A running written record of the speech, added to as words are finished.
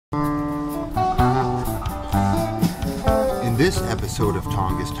this episode of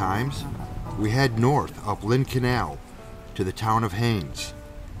Tongass Times, we head north up Lynn Canal to the town of Haines.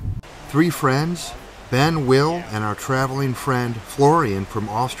 Three friends, Ben, Will, and our traveling friend Florian from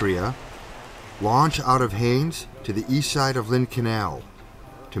Austria, launch out of Haines to the east side of Lynn Canal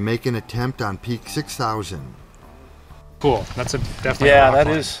to make an attempt on Peak 6,000. Cool. That's a definitely. Yeah, that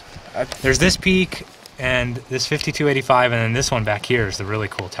is. There's this peak and this 5285, and then this one back here is the really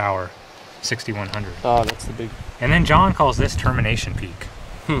cool tower, 6100. Oh, that's the big. And then John calls this Termination Peak.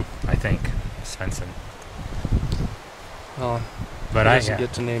 I think Svensson. Oh, but I didn't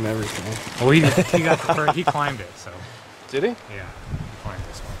get to name everything. Well, he climbed it, so. Did he? Yeah, he climbed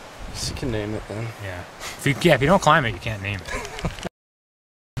this one. So you can name it then. Yeah. If you don't climb it, you can't name it.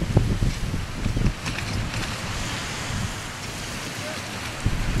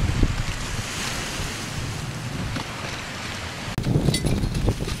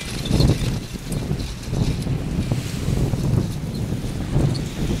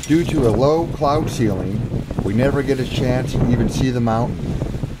 Due to a low cloud ceiling, we never get a chance to even see the mountain,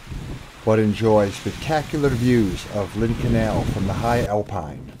 but enjoy spectacular views of Lynn Canal from the high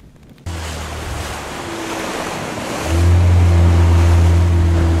alpine.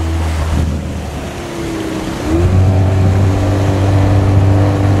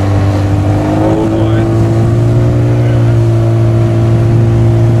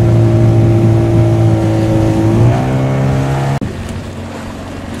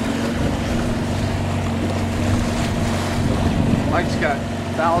 Mike's got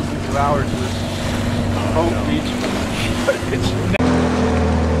thousands of hours of this boat beach.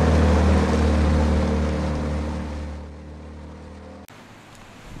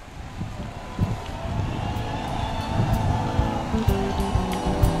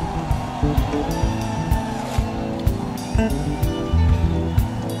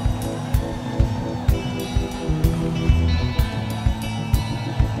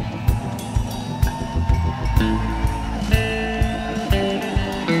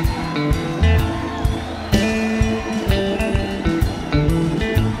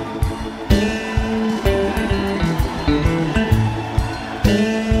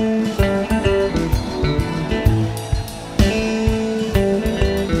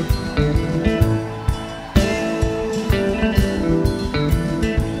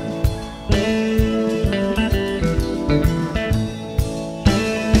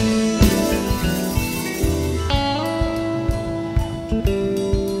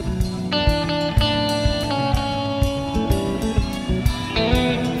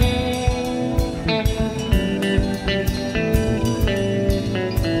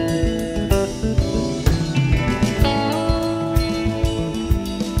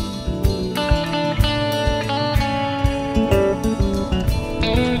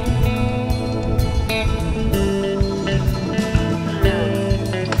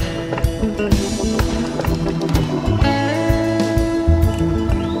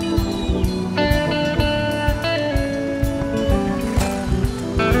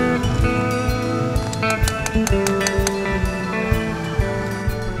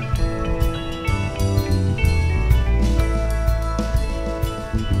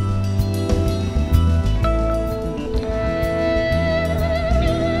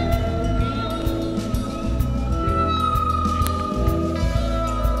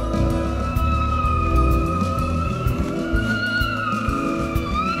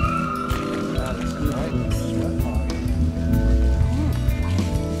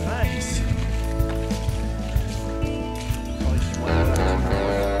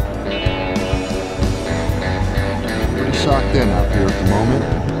 Socked in up here at the moment.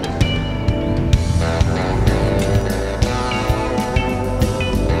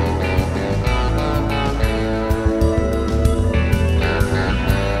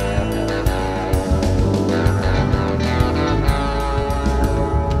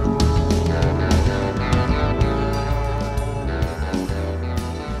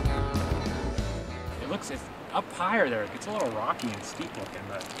 It's up higher there. It gets a little rocky and steep looking,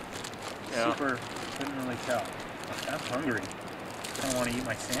 but super, couldn't really tell. I'm hungry. I don't want to eat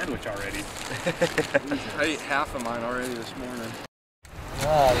my sandwich already. I ate half of mine already this morning.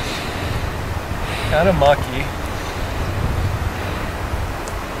 Wow, kind of mucky.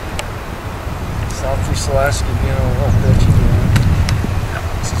 Southeast Alaska being a little bitchy.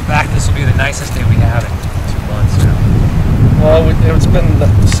 This is back. This will be the nicest day we have in 2 months now. Well, it's been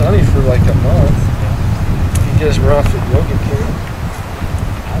sunny for like a month. Yeah. You guys were off at yoga camp.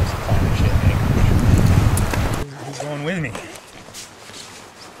 I was climbing shit, man. Who's going with me?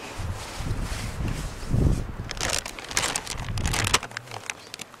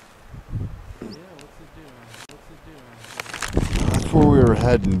 we were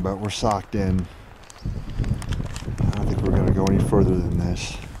heading, but we're socked in. I don't think we're going to go any further than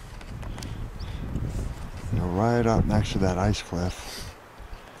this. You know, right up next to that ice cliff.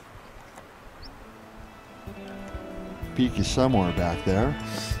 Peak is somewhere back there.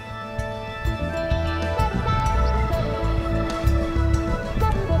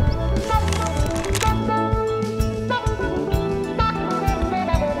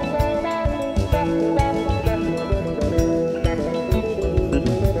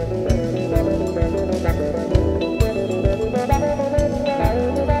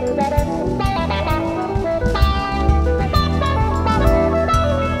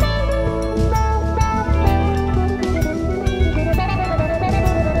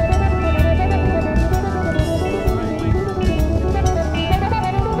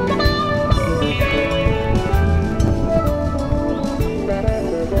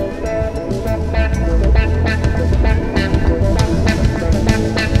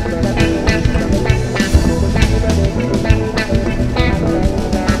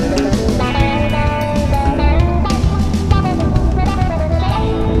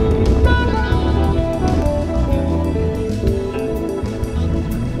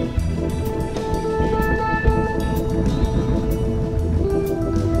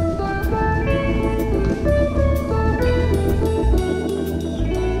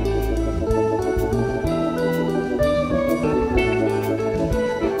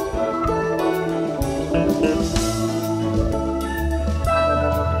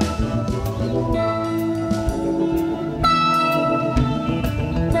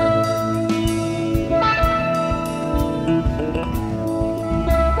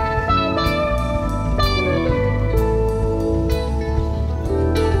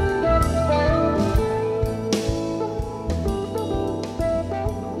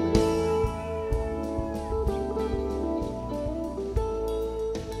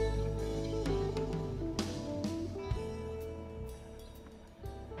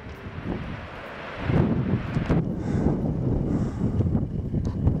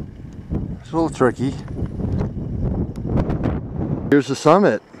 It's a little tricky. Here's the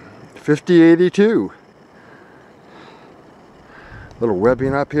summit, 5082. Little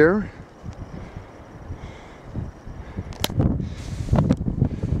webbing up here.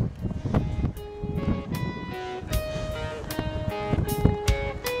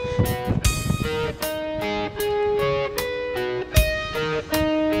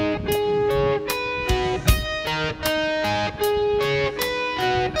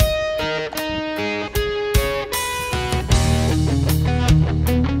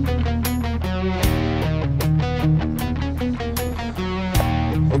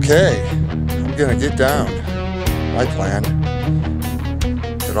 Okay, I'm gonna get down. My plan.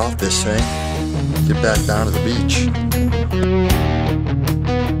 Get off this thing, get back down to the beach.